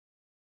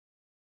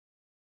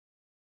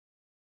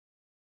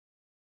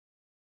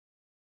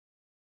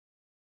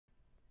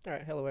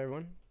Alright, hello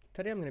everyone.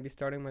 Today I'm going to be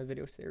starting my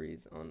video series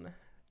on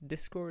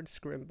Discord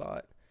Scrim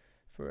bot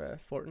for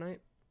Fortnite.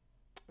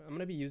 I'm going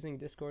to be using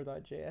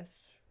discord.js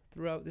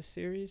throughout this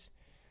series,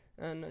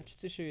 and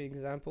just to show you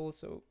examples,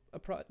 so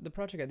the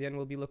project at the end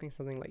will be looking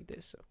something like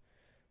this. So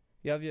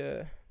you have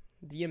the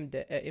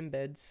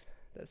embeds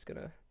that's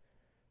going to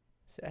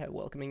say a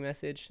welcoming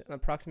message, an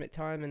approximate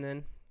time, and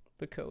then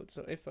the code.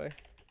 So if I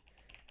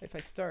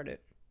start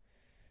it,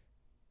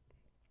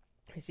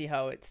 you see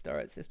how it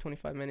starts. It's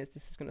 25 minutes.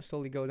 This is going to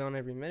slowly go down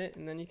every minute,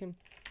 and then you can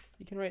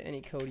write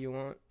any code you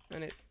want,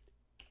 and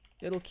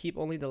it'll keep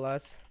only the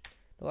last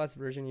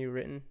version you've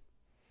written.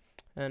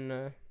 And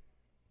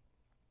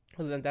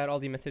other than that, all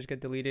the messages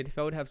get deleted. If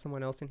I would have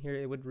someone else in here,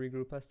 it would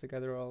regroup us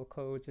together, all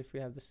codes, if we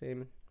have the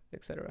same,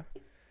 etc.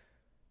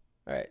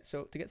 Alright,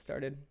 so to get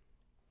started,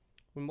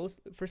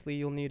 firstly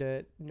you'll need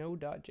a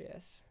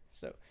Node.js.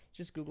 So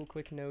just Google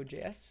quick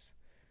Node.js.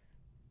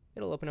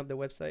 It'll open up the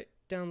website.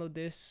 Download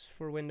this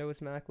for Windows,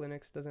 Mac,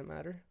 Linux, doesn't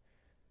matter.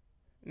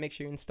 Make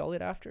sure you install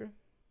it after.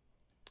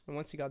 And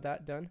once you got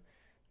that done,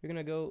 you're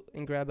gonna go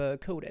and grab a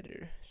code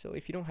editor. So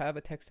if you don't have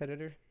a text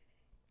editor,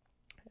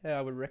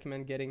 I would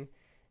recommend getting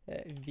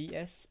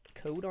VS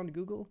Code on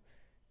Google.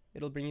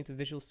 It'll bring you to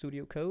Visual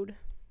Studio Code.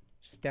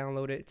 Just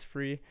download it. It's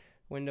free.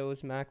 Windows,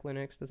 Mac,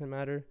 Linux, doesn't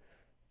matter.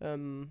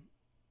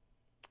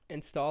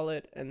 Install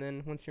it, and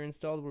then once you're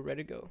installed, we're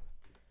ready to go.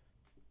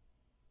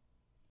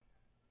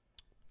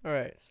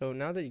 Alright, so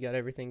now that you got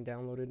everything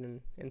downloaded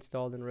and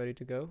installed and ready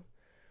to go,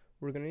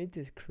 we're going to need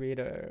to create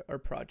our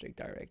project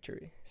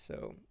directory.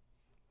 So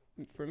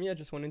for me, I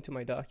just went into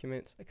my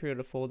documents. I created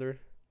a folder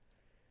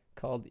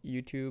called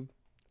YouTube,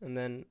 and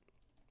then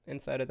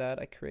inside of that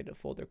I created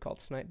a folder called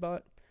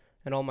Snipebot,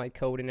 and all my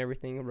code and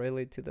everything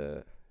related to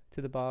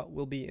the bot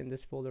will be in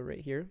this folder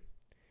right here.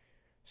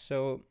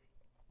 So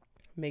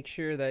make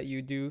sure that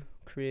you do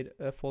create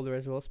a folder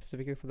as well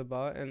specifically for the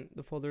bot, and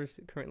the folder is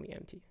currently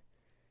empty.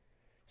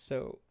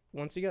 So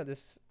once you got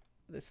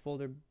this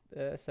folder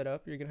set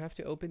up, you're gonna have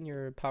to open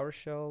your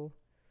PowerShell,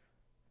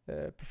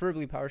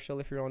 preferably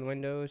PowerShell if you're on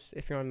Windows.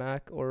 If you're on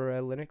Mac or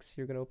Linux,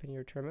 you're gonna open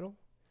your terminal,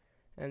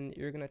 and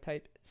you're gonna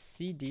type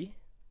cd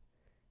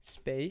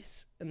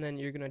space, and then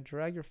you're gonna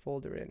drag your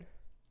folder in.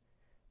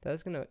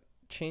 That's gonna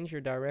change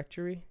your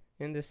directory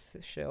in this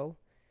shell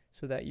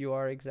so that you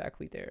are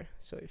exactly there.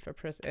 So if I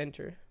press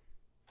enter,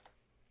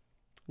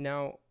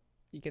 now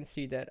you can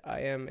see that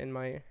I am in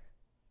my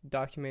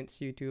documents,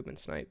 YouTube, and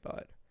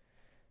Snipebot.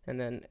 And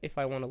then if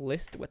I want to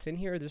list what's in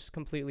here, there's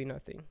completely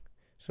nothing.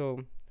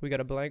 So we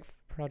got a blank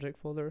project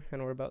folder,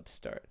 and we're about to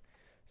start.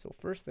 So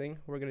first thing,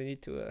 we're going to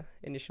need to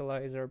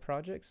initialize our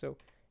project. So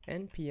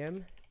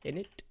npm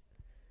init,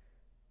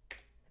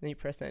 and then you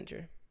press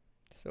enter.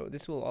 So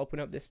this will open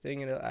up this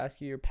thing, and it'll ask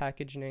you your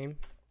package name.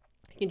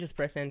 You can just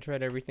press enter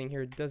at everything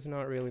here. It does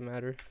not really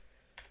matter.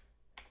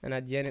 And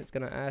at the end, it's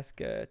going to ask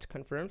to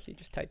confirm. So you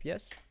just type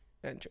yes,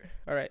 enter.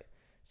 Alright,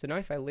 so now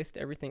if I list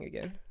everything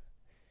again,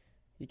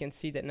 you can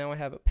see that now I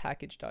have a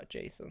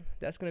package.json.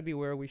 That's going to be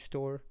where we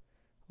store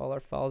all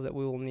our files that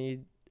we will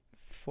need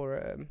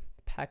for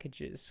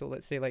packages. So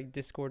let's say like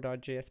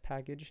discord.js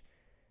package,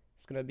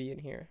 it's going to be in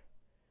here.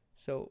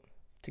 So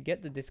to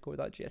get the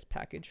discord.js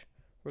package,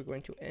 we're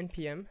going to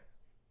npm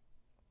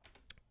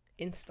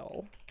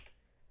install.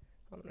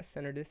 I'm going to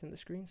center this in the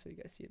screen so you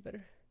guys see it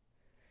better.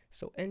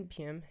 So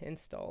npm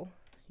install,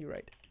 you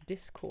write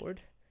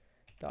discord.js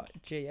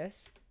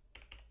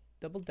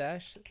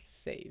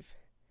 --save.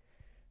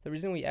 The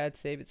reason we add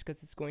save is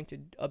because it's going to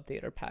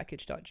update our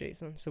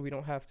package.json, so we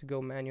don't have to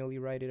go manually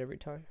write it every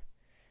time.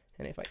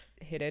 And if I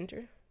hit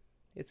enter,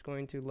 it's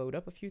going to load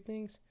up a few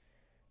things.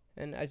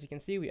 And as you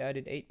can see, we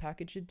added 8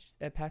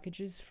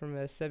 packages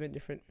from 7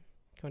 different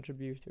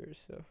contributors.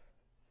 So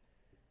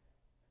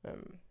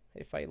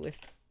if I list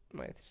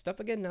my stuff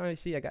again, now you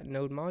see I got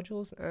node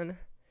modules and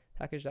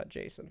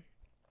package.json.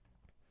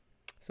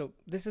 So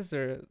this is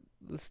the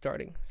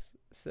starting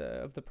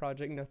of the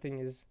project. Nothing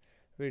is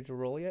ready to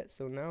roll yet.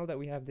 So now that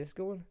we have this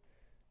going,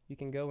 you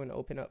can go and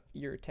open up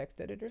your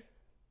text editor.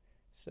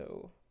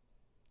 So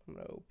I'm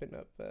going to open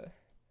up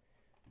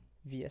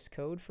VS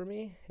Code for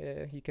me.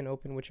 You can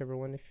open whichever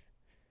one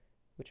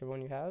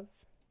you have,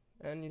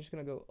 and you're just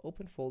going to go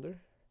open folder.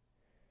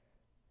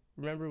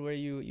 Remember where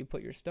you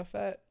put your stuff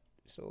at.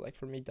 So like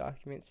for me,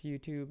 documents,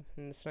 YouTube,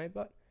 and the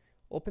Snipebot.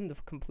 Open the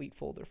complete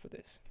folder for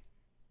this.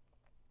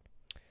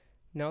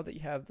 Now that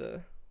you have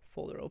the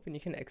folder open, you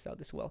can X out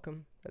this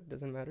welcome. That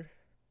doesn't matter.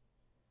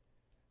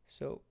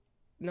 So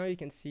now you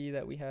can see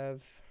that we have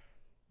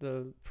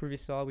the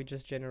previous file we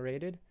just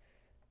generated,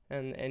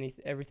 and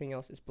everything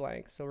else is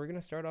blank. So we're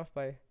going to start off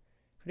by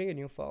creating a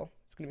new file.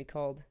 It's going to be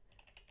called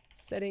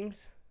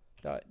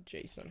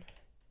settings.json,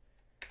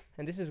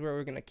 and this is where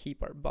we're going to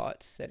keep our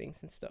bot settings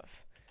and stuff.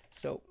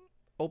 So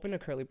open a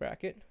curly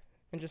bracket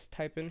and just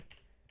type in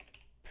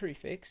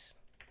prefix,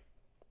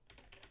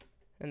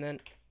 and then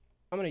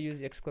I'm going to use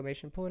the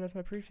exclamation point as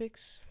my prefix.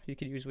 You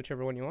could use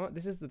whichever one you want.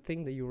 This is the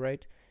thing that you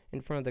write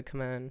in front of the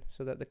command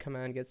so that the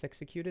command gets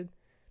executed.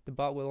 The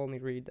bot will only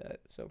read that.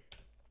 So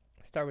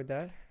start with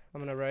that. I'm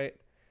going to write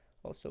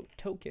also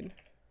token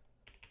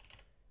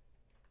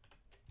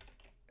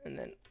and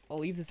then I'll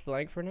leave this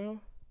blank for now,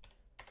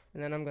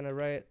 and then I'm gonna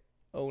write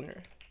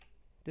owner.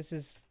 This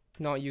is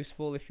not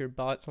useful if your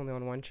bot's only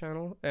on one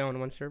channel, on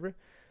one server,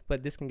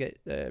 but this can get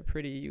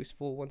pretty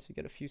useful once you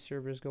get a few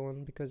servers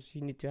going, because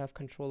you need to have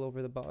control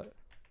over the bot.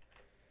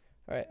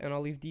 Alright, and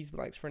I'll leave these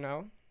blanks for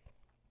now.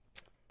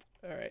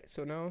 Alright,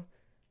 so now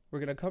we're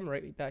gonna come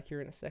right back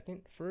here in a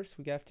second. First,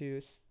 we have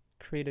to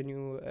create a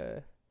new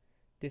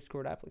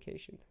Discord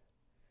application.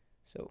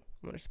 So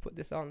I'm gonna just put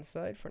this on the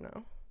side for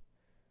now.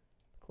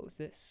 Close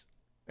this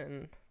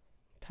and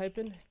type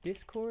in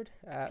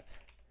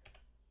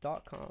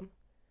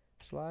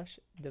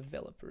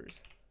discordapp.com/developers.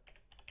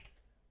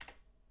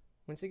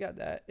 Once you got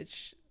that,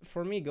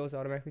 for me, it goes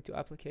automatically to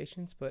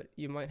applications, but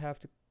you might have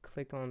to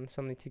click on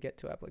something to get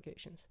to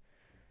applications.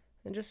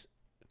 And just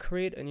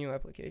create a new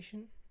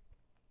application.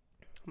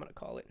 I'm gonna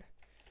call it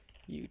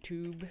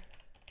YouTube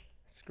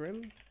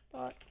Scrim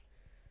bot,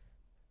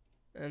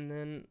 and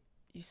then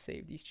you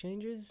save these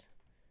changes.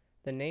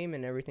 The name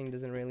and everything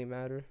doesn't really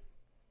matter.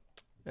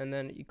 And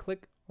then you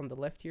click on the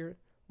left here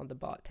on the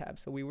bot tab.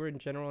 So we were in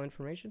general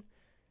information.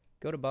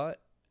 Go to bot,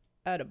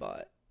 add a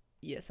bot.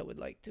 Yes, I would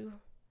like to.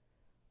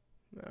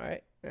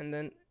 Alright, and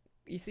then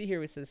you see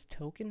here it says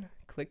token.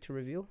 Click to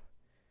reveal.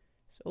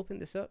 So open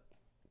this up.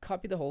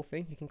 Copy the whole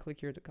thing. You can click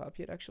here to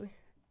copy it actually.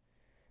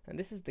 And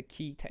this is the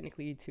key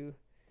technically to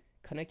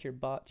connect your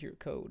bot to your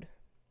code.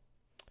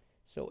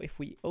 So if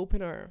we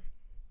open our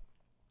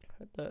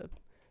the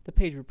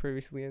page we're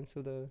previously in,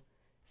 so the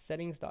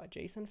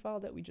settings.json file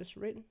that we just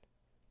written,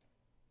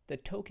 the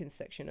token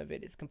section of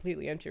it is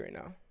completely empty right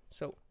now.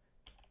 So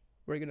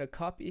we're gonna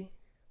copy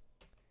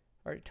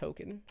our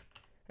token,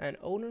 and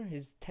owner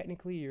is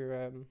technically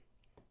your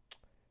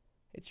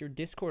it's your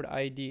Discord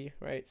ID,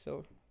 right?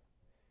 So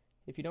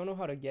if you don't know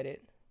how to get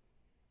it,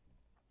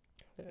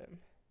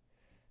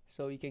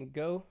 so you can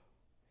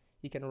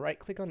right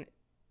click on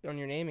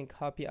your name and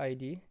copy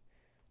ID,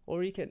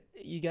 or you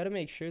gotta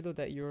make sure though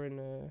that you're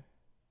in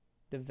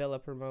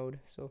developer mode.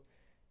 So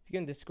if you go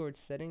in Discord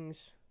settings,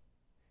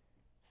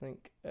 I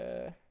think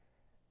I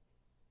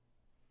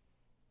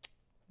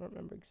don't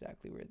remember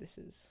exactly where this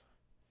is.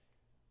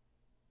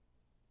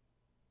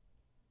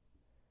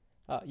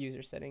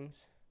 User settings,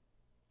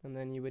 and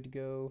then you would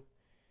go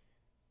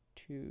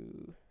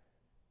to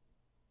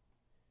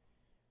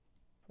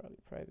probably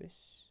privacy.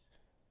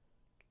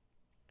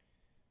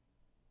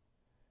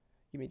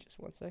 Give me just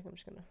one second. I'm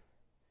just gonna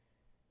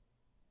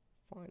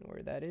find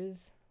where that is.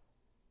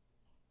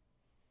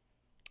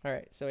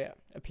 Alright, so yeah,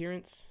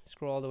 appearance,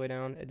 scroll all the way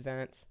down,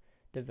 advanced,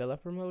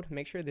 developer mode.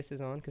 Make sure this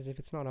is on, because if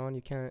it's not on,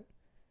 you can't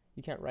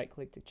right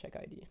click to check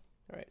ID.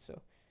 Alright,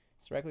 so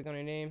just right click on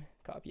your name,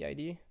 copy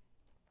ID,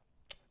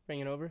 bring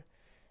it over.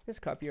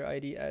 Just copy your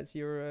ID as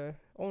your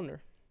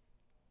owner.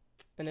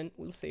 And then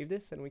we'll save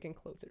this and we can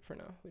close it for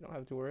now. We don't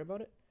have to worry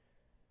about it.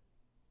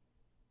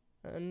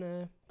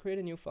 And create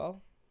a new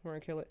file. We're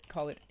gonna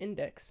call it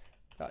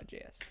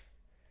index.js.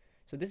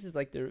 So this is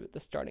like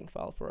the starting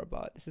file for our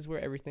bot. This is where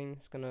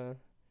everything's gonna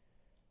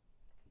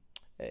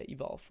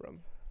evolve from.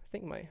 I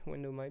think my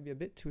window might be a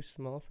bit too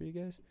small for you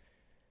guys.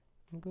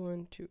 I'm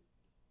going to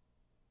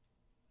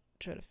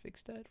try to fix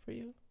that for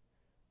you.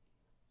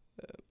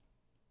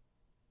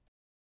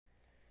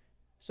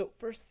 So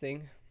first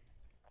thing,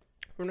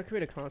 we're gonna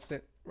create a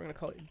constant. We're gonna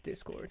call it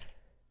Discord,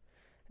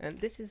 and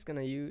this is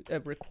gonna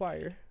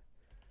require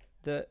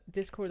the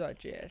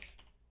Discord.js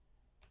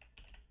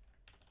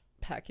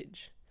package.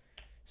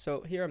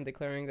 So here I'm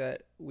declaring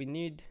that we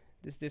need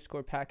this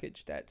Discord package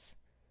that's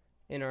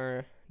in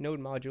our node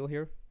module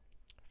here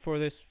for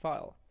this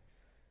file.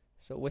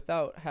 So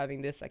without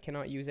having this, I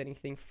cannot use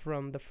anything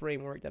from the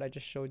framework that I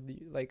just showed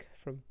you, like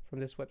from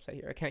this website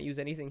here. I can't use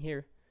anything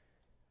here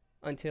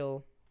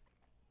until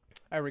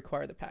I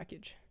require the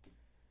package.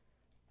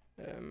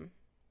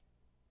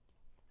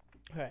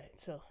 Alright,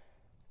 so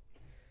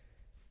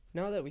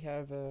now that we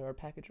have our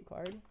package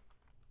required,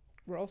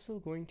 we're also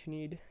going to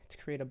need to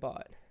create a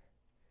bot.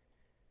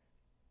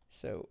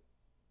 So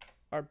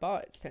our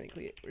bot,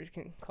 technically, we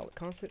can call it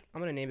constant.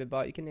 I'm going to name it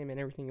bot. You can name it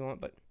everything you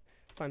want, but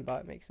find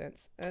bot makes sense.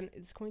 And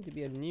it's going to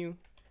be a new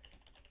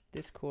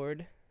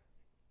Discord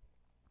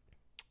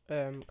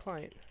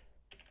client.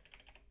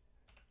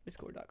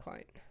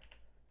 Discord.client.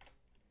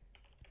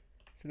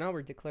 So now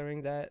we're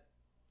declaring that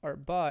our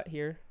bot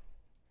here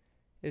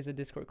is a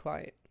Discord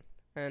client.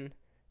 And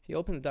if you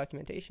open the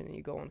documentation and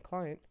you go on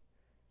client,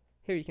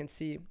 here you can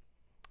see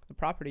the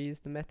properties,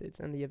 the methods,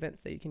 and the events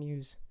that you can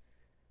use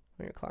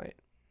on your client.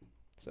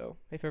 So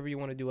if ever you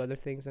want to do other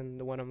things than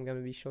the one I'm going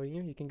to be showing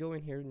you, you can go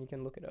in here and you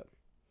can look it up.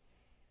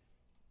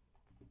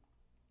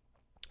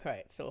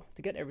 Alright, so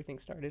to get everything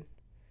started,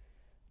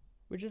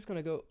 we're just going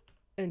to go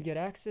and get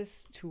access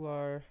to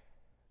our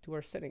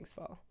settings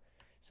file.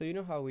 So you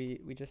know how we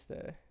just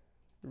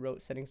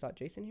wrote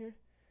settings.json here?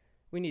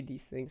 We need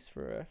these things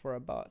for our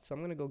bot, so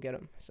I'm going to go get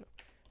them. So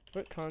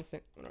for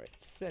constant, alright,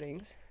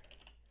 settings,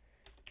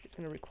 it's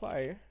going to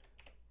require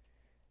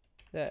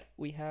that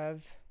we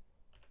have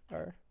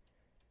our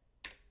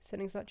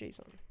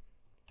settings.json.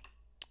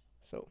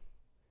 So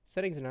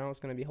settings now is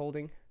going to be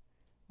holding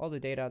all the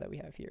data that we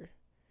have here.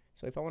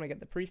 So if I want to get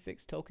the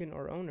prefix, token,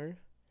 or owner,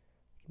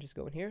 I can just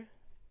go in here,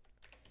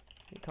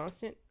 and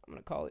constant, I'm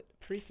going to call it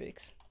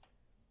prefix,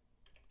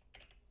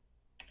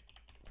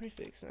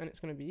 and it's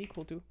going to be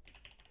equal to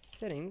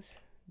settings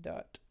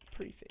dot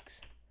prefix.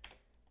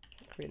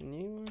 Create a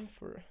new one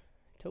for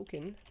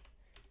token,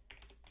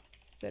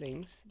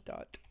 settings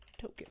dot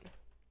token,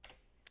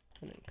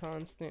 and then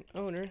constant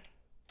owner,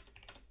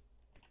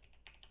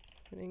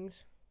 settings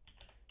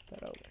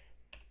dot owner.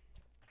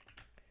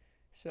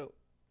 So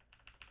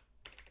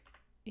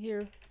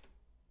here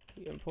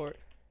we import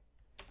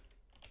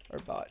our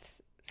bot's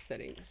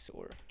settings,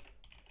 or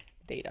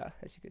data,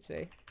 as you could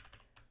say.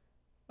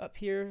 Up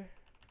here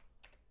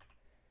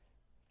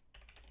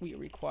we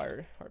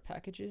require our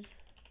packages,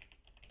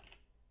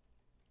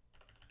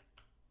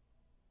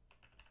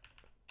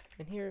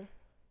 and here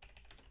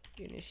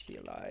we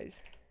initialize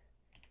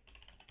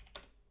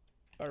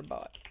our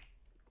bot.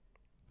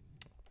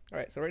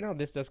 Alright, so right now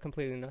this does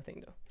completely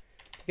nothing though.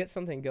 To get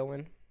something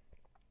going,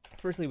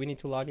 firstly we need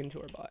to log into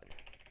our bot.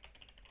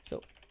 So,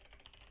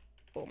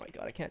 oh my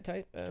god, I can't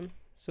type.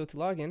 So to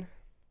log in,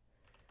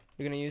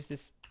 you're going to use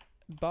this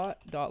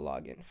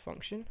bot.login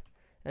function,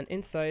 and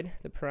inside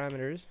the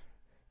parameters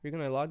you're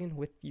going to log in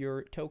with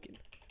your token.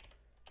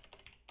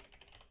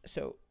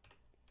 So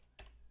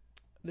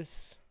this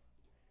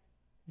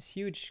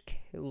huge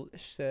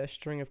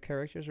string of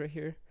characters right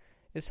here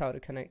is how to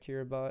connect to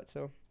your bot.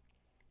 So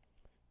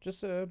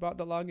just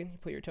bot.login, you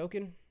put your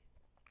token,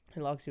 it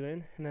logs you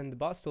in, and then the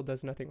bot still does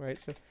nothing, right?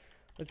 So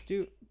let's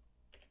do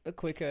a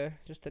quick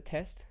just a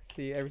test,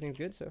 see everything's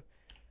good. So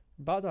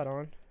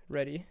bot.on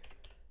ready.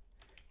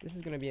 This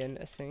is going to be an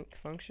async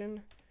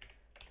function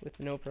with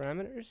no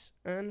parameters,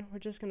 and we're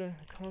just going to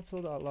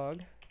console.log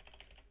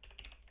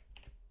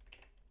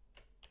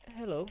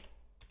hello,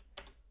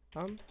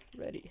 I'm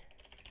ready.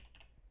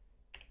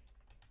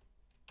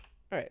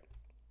 Alright,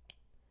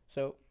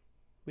 so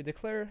we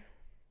declare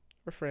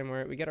our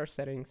framework, we get our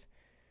settings,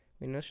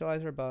 we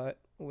initialize our bot,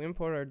 we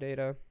import our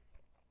data,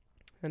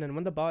 and then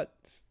when the bot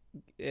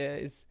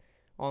is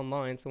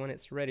online, so when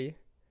it's ready,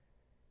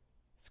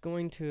 it's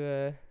going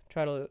to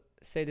try to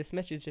say this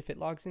message if it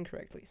logs in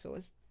correctly. So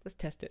let's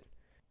test it.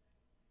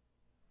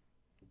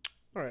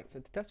 Alright, so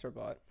to test our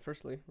bot,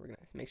 firstly we're going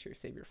to make sure you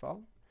save your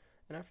file,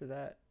 and after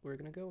that we're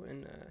going to go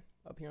and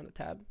up here on the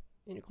tab,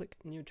 and you click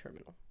New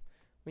Terminal.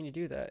 When you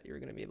do that, you're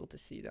going to be able to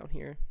see down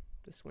here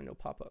this window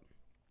pop up,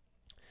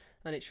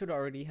 and it should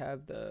already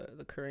have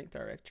the current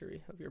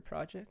directory of your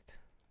project,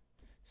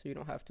 so you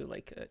don't have to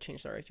like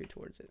change directory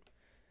towards it.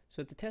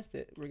 So to test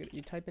it,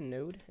 you type in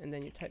node, and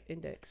then you type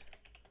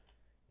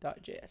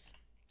index.js.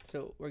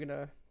 So we're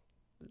gonna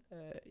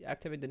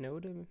activate the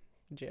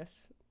Node.js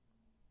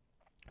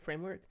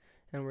framework,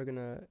 and we're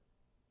gonna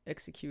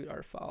execute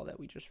our file that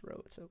we just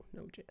wrote. So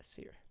Node.js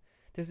here.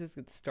 This is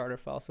the starter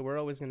file, so we're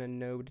always gonna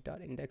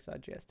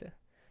node.index.js to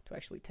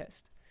actually test.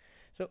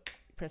 So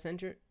press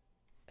enter.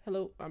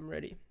 Hello, I'm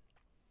ready.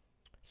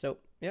 So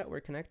yeah,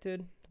 we're connected.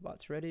 The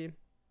bot's ready.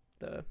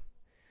 The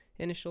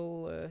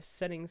initial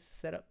settings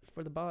set up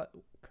for the bot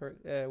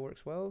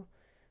works well.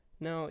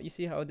 Now you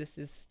see how this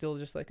is still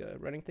just like a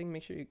running thing.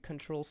 Make sure you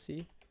Control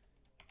C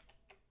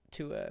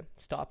to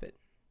stop it.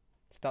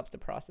 Stops the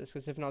process,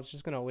 because if not, it's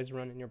just gonna always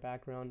run in your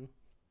background.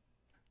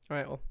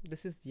 Alright, well, this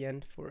is the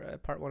end for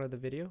part 1 of the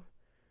video.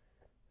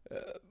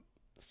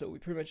 So we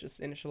pretty much just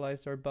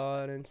initialized our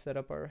bot and set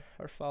up our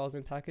files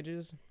and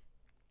packages.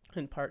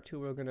 In part 2,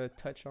 we're gonna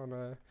touch on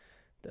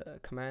the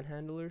command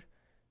handler,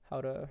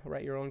 how to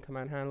write your own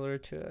command handler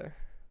to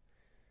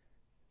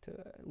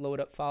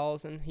load up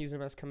files and use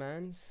them as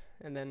commands.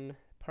 And then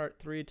part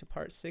 3 to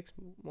part 6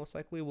 most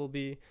likely will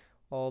be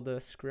all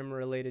the Scrim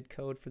related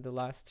code for the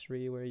last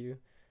 3, where you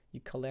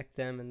collect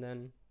them and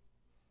then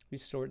you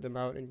sort them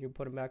out and you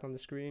put them back on the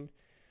screen.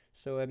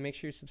 So make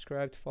sure you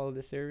subscribe to follow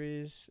the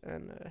series,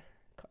 and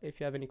if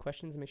you have any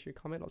questions, make sure you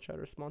comment. I'll try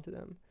to respond to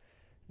them.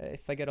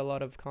 If I get a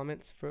lot of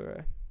comments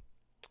for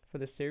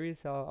this series,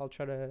 I'll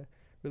try to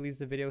release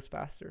the videos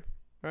faster.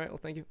 Alright, well,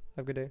 thank you.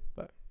 Have a good day.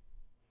 Bye.